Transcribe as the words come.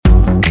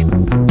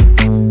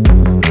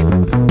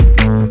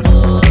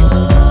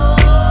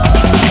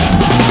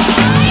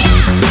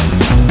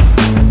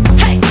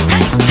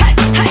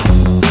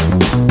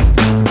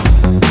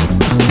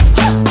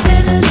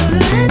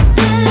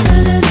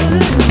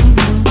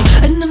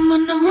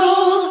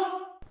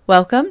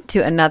Welcome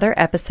to another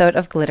episode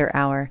of Glitter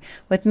Hour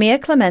with Mia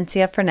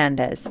Clemencia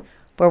Fernandez,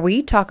 where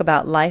we talk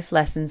about life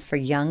lessons for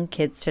young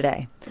kids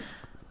today.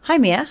 Hi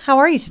Mia, how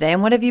are you today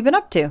and what have you been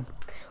up to?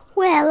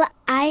 Well,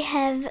 I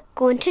have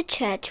gone to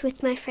church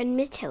with my friend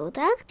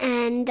Matilda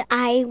and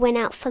I went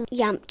out for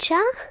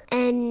Yumcha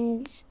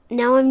and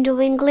now I'm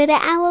doing Glitter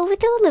Hour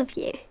with all of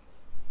you.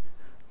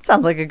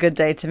 Sounds like a good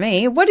day to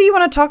me. What do you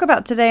want to talk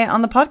about today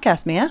on the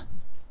podcast, Mia?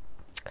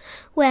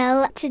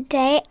 Well,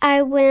 today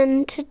I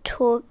want to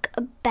talk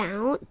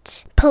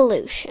about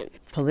pollution.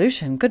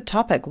 Pollution, good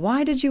topic.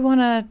 Why did you want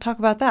to talk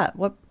about that?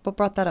 What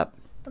brought that up?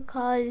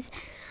 Because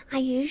I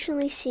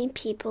usually see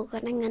people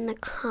getting in the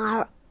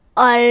car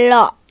a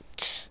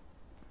lot.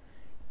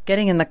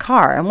 Getting in the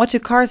car, and what do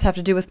cars have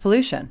to do with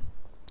pollution?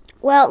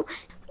 Well,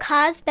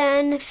 cars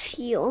burn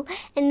fuel,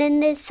 and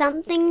then there's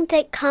something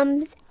that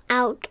comes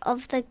out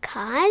of the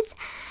cars,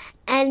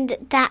 and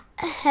that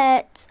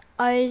hurts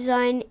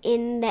ozone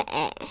in the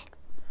air.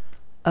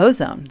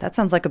 Ozone, that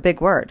sounds like a big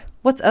word.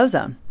 What's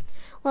ozone?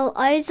 Well,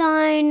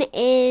 ozone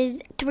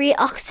is 3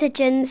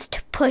 oxygens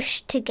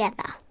pushed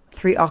together.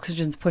 3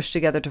 oxygens pushed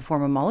together to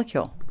form a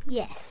molecule.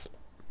 Yes.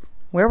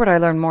 Where would I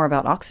learn more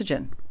about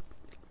oxygen?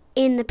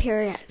 In the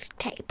periodic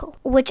table,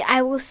 which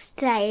I will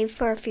save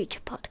for a future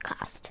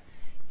podcast.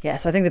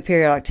 Yes, I think the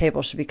periodic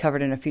table should be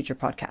covered in a future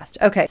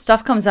podcast. Okay,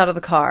 stuff comes out of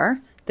the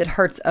car that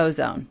hurts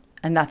ozone,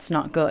 and that's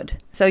not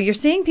good. So you're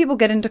seeing people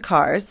get into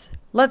cars.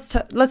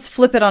 Let's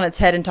flip it on its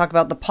head and talk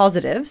about the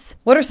positives.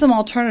 What are some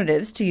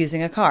alternatives to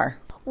using a car?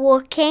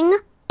 Walking,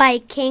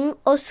 biking,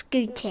 or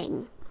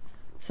scooting.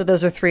 So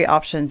those are 3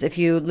 options. If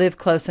you live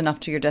close enough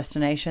to your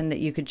destination that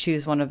you could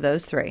choose one of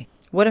those 3.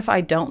 What if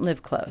I don't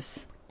live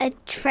close? A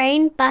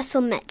train, bus,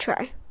 or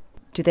metro.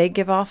 Do they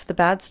give off the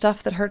bad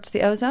stuff that hurts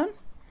the ozone?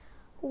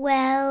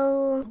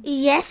 Well,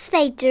 yes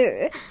they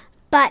do,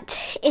 but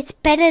it's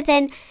better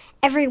than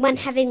everyone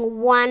having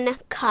one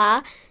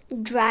car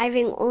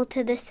driving all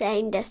to the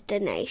same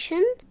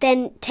destination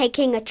than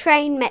taking a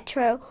train,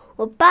 metro,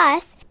 or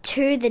bus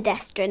to the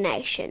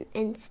destination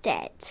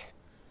instead.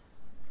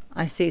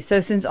 I see. So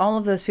since all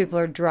of those people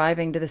are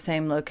driving to the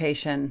same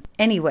location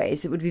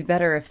anyways, it would be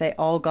better if they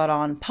all got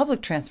on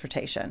public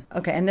transportation.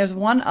 Okay, and there's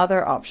one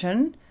other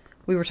option.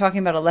 We were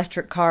talking about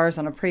electric cars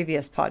on a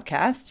previous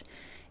podcast.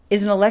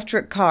 Is an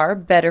electric car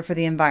better for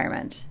the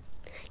environment?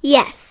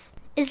 Yes,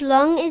 as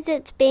long as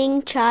it's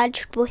being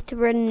charged with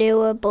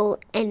renewable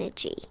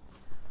energy.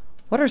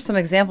 What are some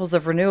examples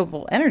of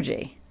renewable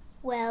energy?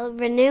 Well,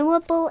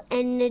 renewable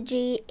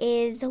energy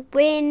is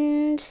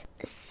wind,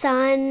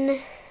 sun.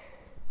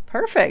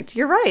 Perfect.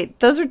 You're right.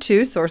 Those are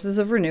 2 sources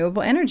of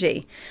renewable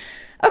energy.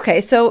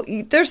 Okay, so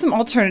there's some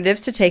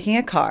alternatives to taking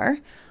a car.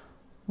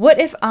 What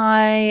if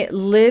I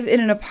live in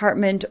an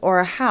apartment or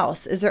a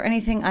house? Is there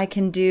anything I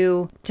can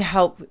do to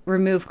help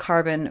remove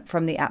carbon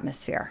from the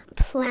atmosphere?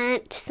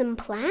 Plant some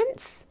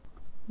plants.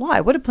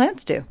 Why? What do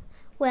plants do?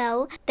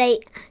 Well, they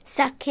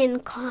suck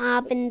in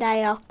carbon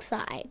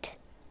dioxide.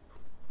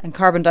 And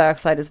carbon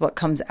dioxide is what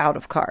comes out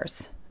of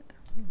cars.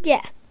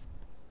 Yeah.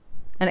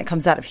 And it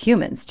comes out of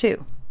humans,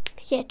 too.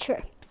 Yeah,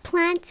 true.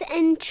 Plants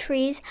and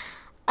trees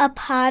are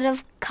part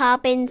of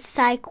carbon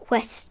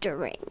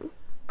sequestering.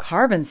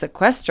 Carbon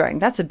sequestering.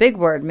 That's a big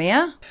word,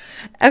 Mia.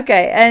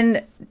 Okay,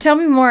 and tell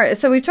me more.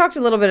 So we've talked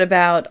a little bit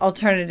about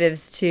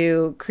alternatives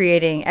to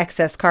creating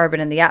excess carbon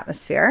in the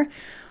atmosphere.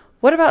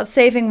 What about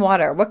saving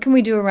water? What can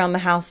we do around the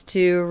house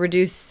to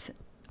reduce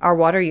our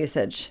water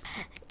usage?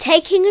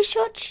 Taking a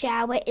short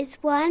shower is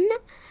one.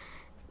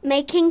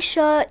 Making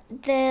sure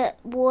the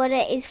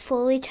water is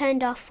fully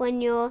turned off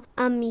when you're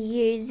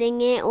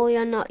using it or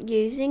you're not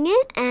using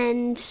it.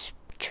 And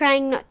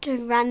trying not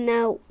to run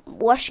the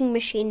washing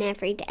machine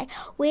every day.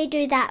 We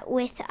do that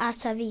with our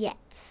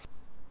serviettes.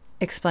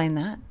 Explain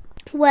that.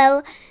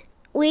 Well,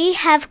 we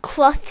have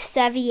cloth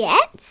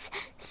serviettes,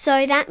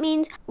 so that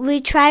means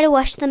we try to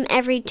wash them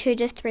every 2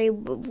 to 3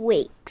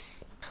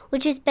 weeks,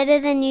 which is better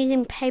than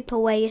using paper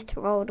where you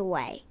throw it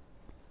away.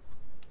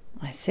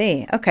 I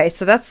see. Okay,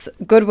 so that's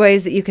good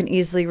ways that you can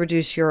easily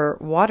reduce your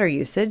water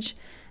usage.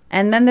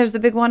 And then there's the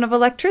big one of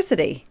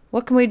electricity.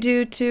 What can we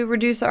do to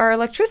reduce our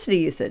electricity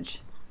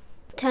usage?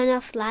 Turn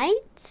off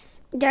lights.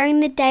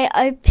 During the day,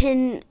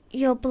 open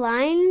your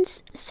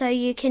blinds so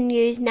you can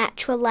use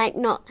natural light,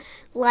 not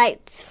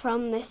lights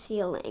from the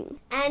ceiling.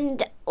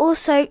 And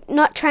also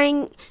not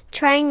trying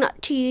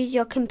not to use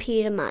your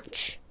computer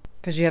much.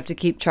 Because you have to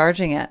keep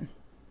charging it.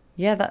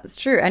 Yeah, that's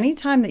true.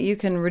 Anytime that you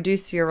can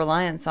reduce your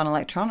reliance on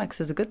electronics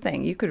is a good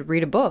thing. You could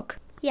read a book.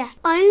 Yeah,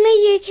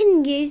 only you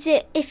can use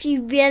it if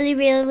you really,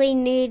 really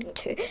need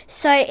to.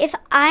 So if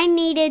I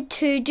needed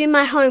to do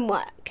my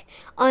homework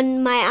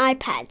on my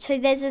iPad, so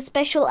there's a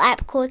special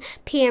app called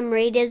PM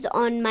Readers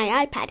on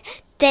my iPad,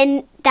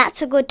 then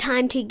that's a good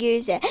time to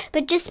use it.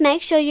 But just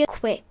make sure you're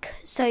quick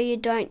so you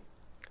don't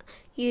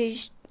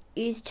use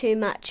too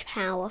much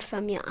power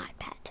from your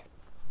iPad.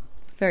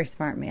 Very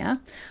smart,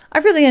 Mia. I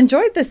really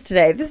enjoyed this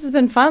today. This has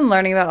been fun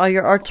learning about all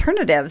your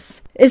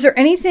alternatives. Is there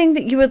anything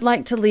that you would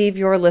like to leave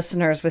your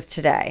listeners with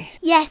today?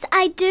 Yes,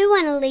 I do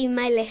want to leave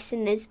my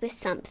listeners with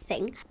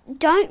something.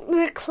 Don't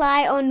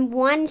rely on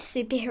one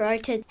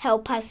superhero to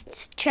help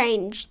us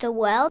change the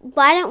world.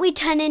 Why don't we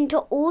turn into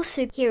all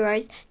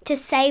superheroes to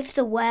save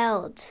the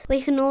world?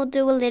 We can all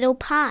do a little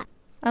part.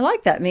 I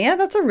like that, Mia.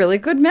 That's a really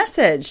good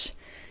message.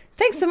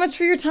 Thanks so much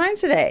for your time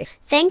today.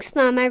 Thanks,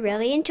 Mom. I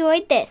really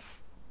enjoyed this.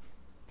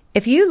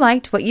 If you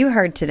liked what you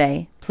heard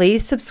today,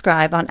 please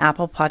subscribe on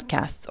Apple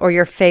Podcasts or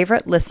your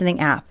favorite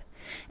listening app.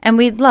 And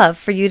we'd love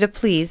for you to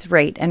please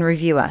rate and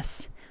review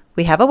us.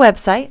 We have a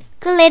website,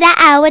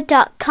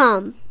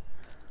 glitterhour.com,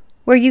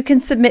 where you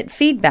can submit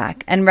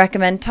feedback and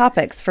recommend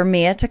topics for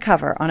Mia to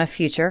cover on a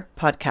future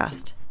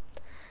podcast.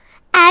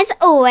 As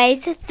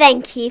always,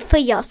 thank you for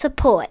your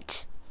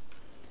support.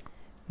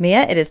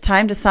 Mia, it is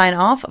time to sign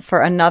off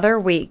for another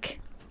week.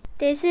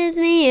 This is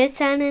Mia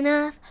signing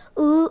off.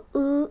 Ooh,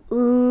 ooh.